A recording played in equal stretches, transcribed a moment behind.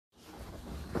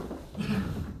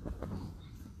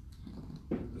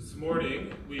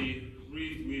morning we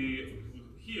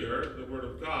hear the Word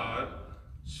of God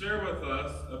share with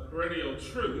us a perennial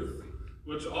truth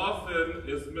which often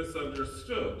is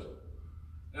misunderstood.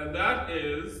 And that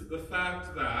is the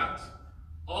fact that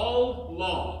all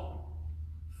law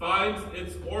finds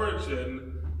its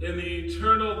origin in the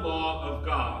eternal law of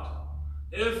God,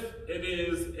 if it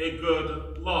is a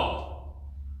good law.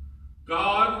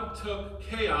 God took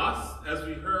chaos, as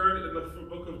we heard in the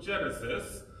book of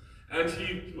Genesis, and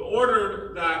he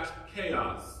ordered that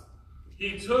chaos.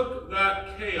 He took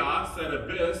that chaos, that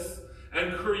abyss,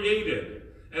 and created,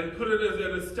 and put it as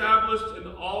an established in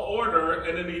all order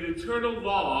and in the eternal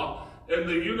law in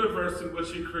the universe in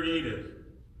which he created.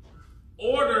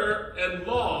 Order and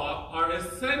law are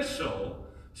essential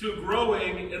to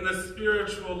growing in the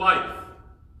spiritual life.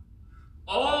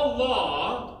 All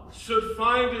law should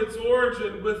find its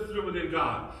origin through and in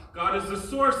God. God is the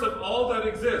source of all that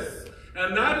exists.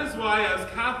 And that is why, as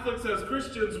Catholics, as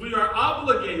Christians, we are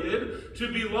obligated to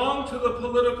belong to the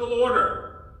political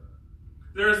order.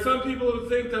 There are some people who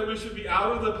think that we should be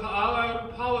out of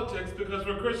politics because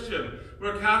we're Christian,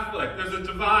 we're Catholic, there's a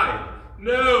divide.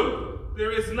 No,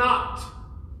 there is not.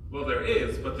 Well, there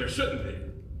is, but there shouldn't be.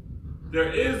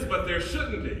 There is, but there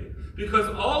shouldn't be.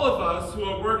 Because all of us who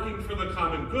are working for the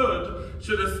common good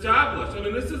should establish,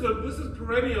 this is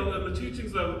perennial in the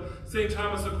teachings of St.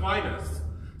 Thomas Aquinas.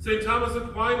 St. Thomas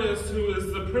Aquinas, who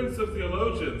is the prince of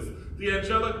theologians, the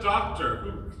angelic doctor,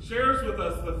 who shares with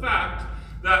us the fact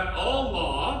that all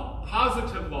law,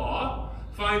 positive law,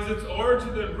 finds its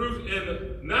origin and root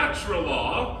in natural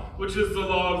law, which is the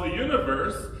law of the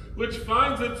universe, which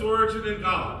finds its origin in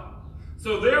God.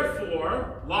 So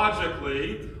therefore,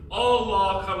 logically, all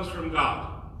law comes from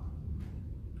God.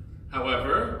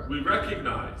 However, we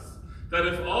recognize that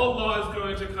if all law is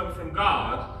going to come from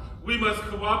God, we must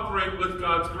cooperate with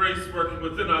God's grace working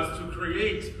within us to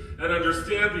create and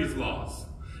understand these laws.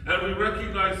 And we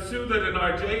recognize too that in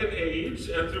our day and age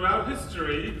and throughout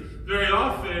history, very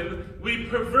often we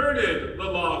perverted the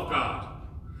law of God.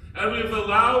 And we've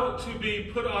allowed to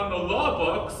be put on the law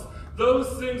books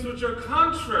those things which are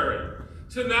contrary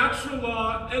to natural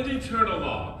law and eternal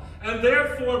law. And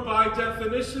therefore, by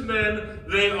definition then,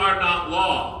 they are not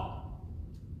law.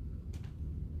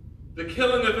 The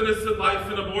killing of innocent life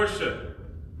and abortion,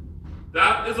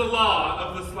 that is a law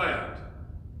of this land.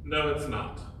 No, it's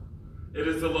not. It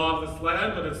is the law of this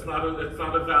land, but it's not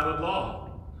a valid law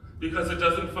because it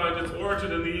doesn't find its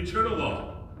origin in the eternal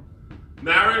law.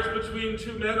 Marriage between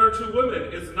two men or two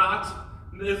women is not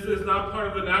part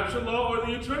of the natural law or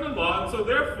the eternal law, and so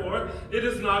therefore it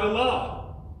is not a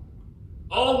law.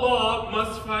 All law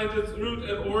must find its root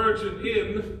and origin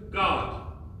in God.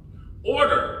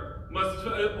 Order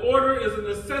is a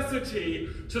necessity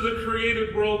to the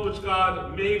created world which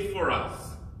God made for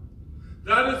us.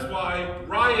 That is why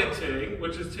rioting,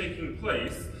 which is taking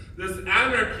place, this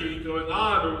anarchy going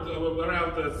on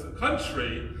around this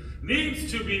country,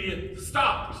 needs to be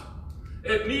stopped.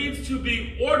 It needs to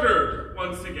be ordered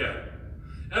once again.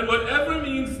 And whatever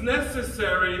means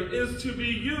necessary is to be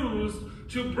used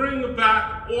to bring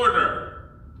back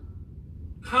order,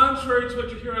 contrary to what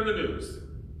you hear on the news.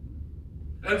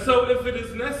 And so if it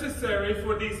is necessary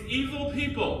for these evil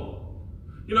people,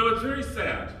 it's very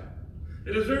sad.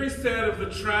 It is very sad of the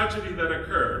tragedy that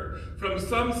occurred from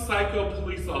some psycho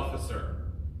police officer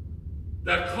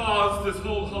that caused this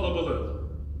whole hullabaloo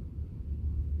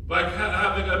by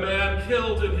having a man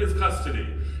killed in his custody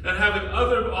and having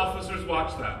other officers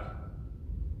watch that.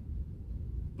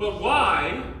 But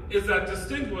why is that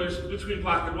distinguished between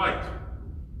black and white?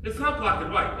 It's not black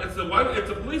and white. It's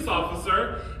a police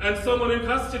officer and someone in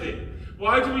custody.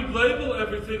 Why do we label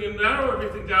everything and narrow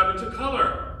everything down into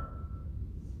color?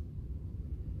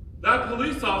 That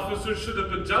police officer should have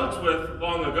been dealt with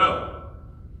long ago.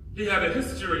 He had a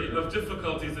history of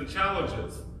difficulties and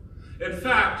challenges. In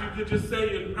fact, you could just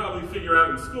say and probably figure out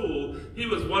in school, he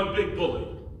was one big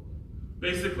bully.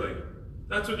 Basically.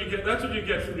 That's what you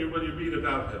get from when you read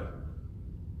about him.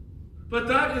 But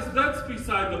that's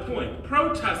beside the point.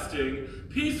 Protesting,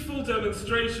 peaceful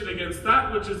demonstration against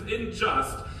that which is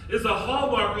unjust is a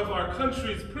hallmark of our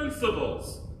country's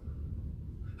principles.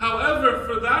 However,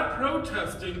 for that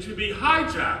protesting to be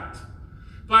hijacked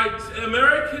by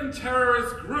American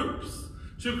terrorist groups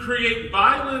to create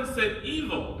violence and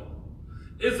evil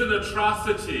is an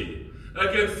atrocity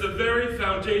against the very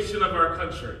foundation of our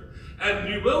country.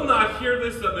 And you will not hear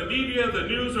this on the media, the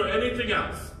news, or anything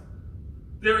else.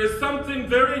 There is something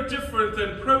very different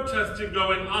than protesting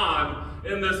going on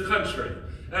in this country.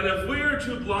 And if we are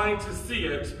too blind to see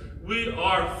it, we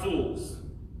are fools.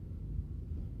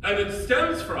 And it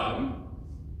stems from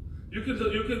You can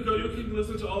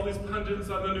listen to all these pundits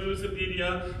on the news and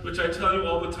media, which I tell you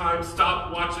all the time,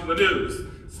 stop watching the news.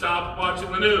 Stop watching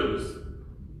the news.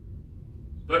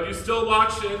 But you still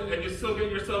watch it, and you still get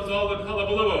yourselves all in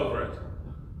hullabaloo over it.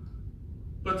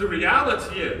 But the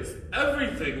reality is,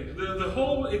 everything, the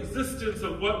whole existence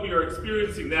of what we are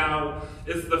experiencing now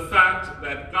is the fact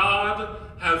that God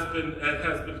has been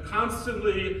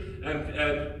constantly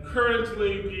and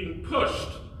currently being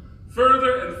pushed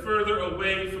further and further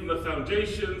away from the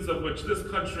foundations of which this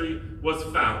country was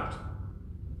found.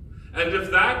 And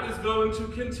if that is going to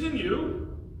continue,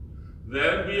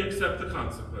 then we accept the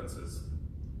consequences.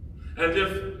 And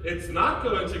if it's not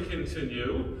going to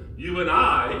continue, you and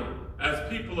I, as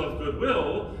people of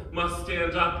goodwill, must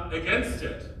stand up against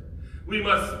it. We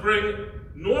must bring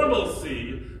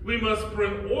normalcy, we must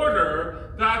bring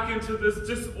order back into this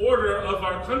disorder of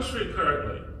our country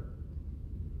currently.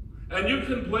 And you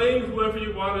can blame whoever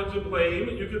you wanted to blame.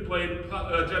 You can blame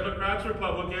Democrats,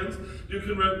 Republicans. You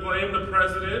can blame the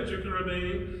president. You can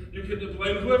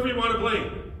blame whoever you want to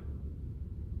blame.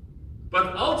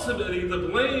 But ultimately, the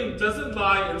blame doesn't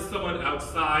lie in someone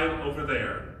outside over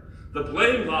there. The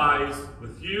blame lies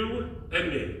with you and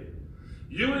me.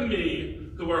 You and me,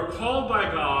 who are called by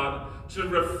God to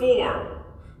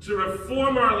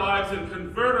reform our lives and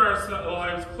convert our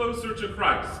lives closer to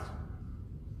Christ.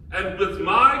 And with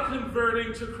my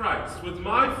converting to Christ, with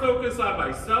my focus on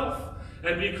myself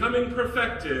and becoming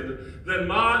perfected, then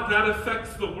that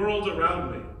affects the world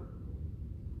around me.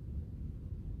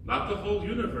 Not the whole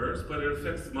universe, but it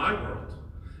affects my world.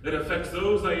 It affects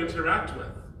those I interact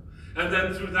with. And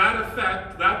then through that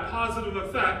effect, that positive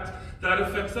effect, that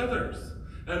affects others.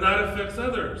 And that affects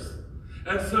others.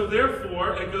 And so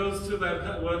therefore, it goes to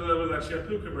that, whatever that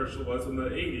shampoo commercial was in the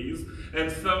 80s,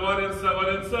 and so on and so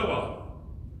on and so on.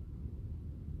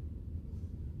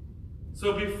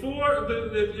 So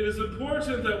it is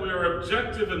important that we are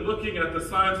objective in looking at the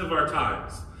signs of our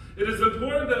times. It is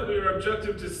important that we are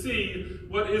objective to see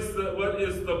what is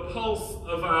the pulse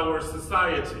of our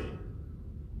society.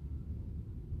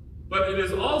 But it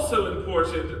is also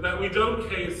important that we don't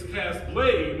cast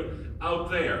blame out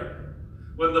there.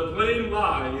 When the blame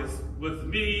lies with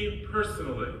me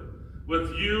personally,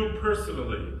 with you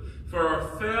personally, for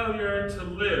our failure to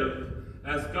live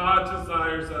as God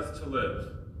desires us to live.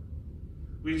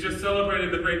 We just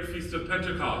celebrated the great feast of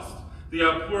Pentecost, the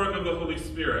outpouring of the Holy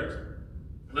Spirit.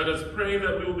 Let us pray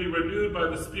that we will be renewed by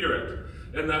the Spirit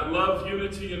and that love,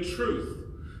 unity, and truth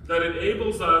that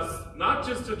enables us not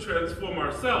just to transform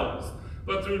ourselves,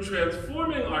 but through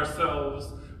transforming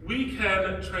ourselves, we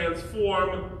can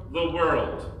transform the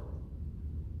world.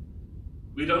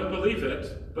 We don't believe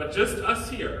it, but just us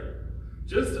here,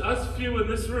 just us few in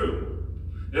this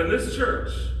room, in this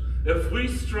church, if we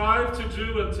strive to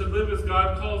do and to live as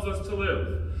God calls us to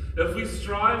live, if we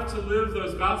strive to live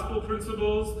those gospel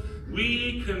principles,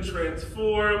 we can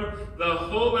transform the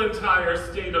whole entire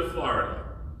state of Florida.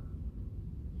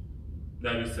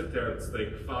 Now you sit there and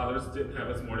think, Father's didn't have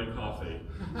his morning coffee.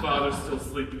 Father's still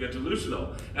sleeping and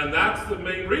delusional. And that's the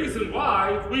main reason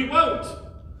why we won't.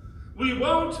 We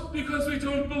won't because we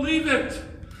don't believe it.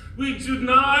 We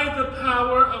deny the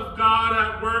power of God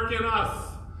at work in us.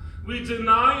 We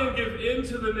deny and give in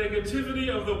to the negativity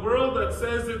of the world that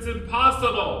says it's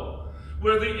impossible.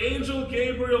 Where the angel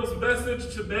Gabriel's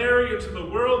message to Mary and to the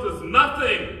world is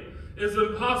nothing is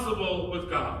impossible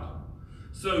with God.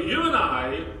 So you and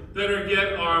I better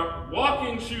get our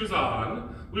walking shoes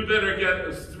on, we better get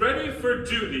ready for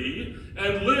duty,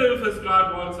 and live as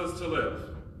God wants us to live.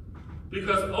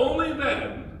 Because only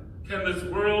then can this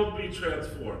world be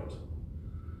transformed.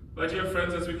 My dear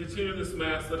friends, as we continue this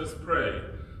Mass, let us pray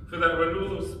for that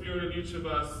renewal of spirit in each of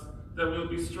us, that we'll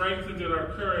be strengthened in our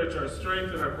courage, our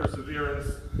strength, and our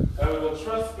perseverance, and we will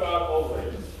trust God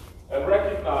always, and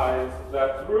recognize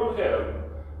that through Him,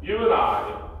 you and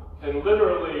I can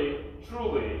literally,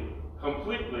 truly,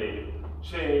 completely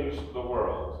change the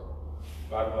world.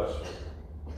 God bless you.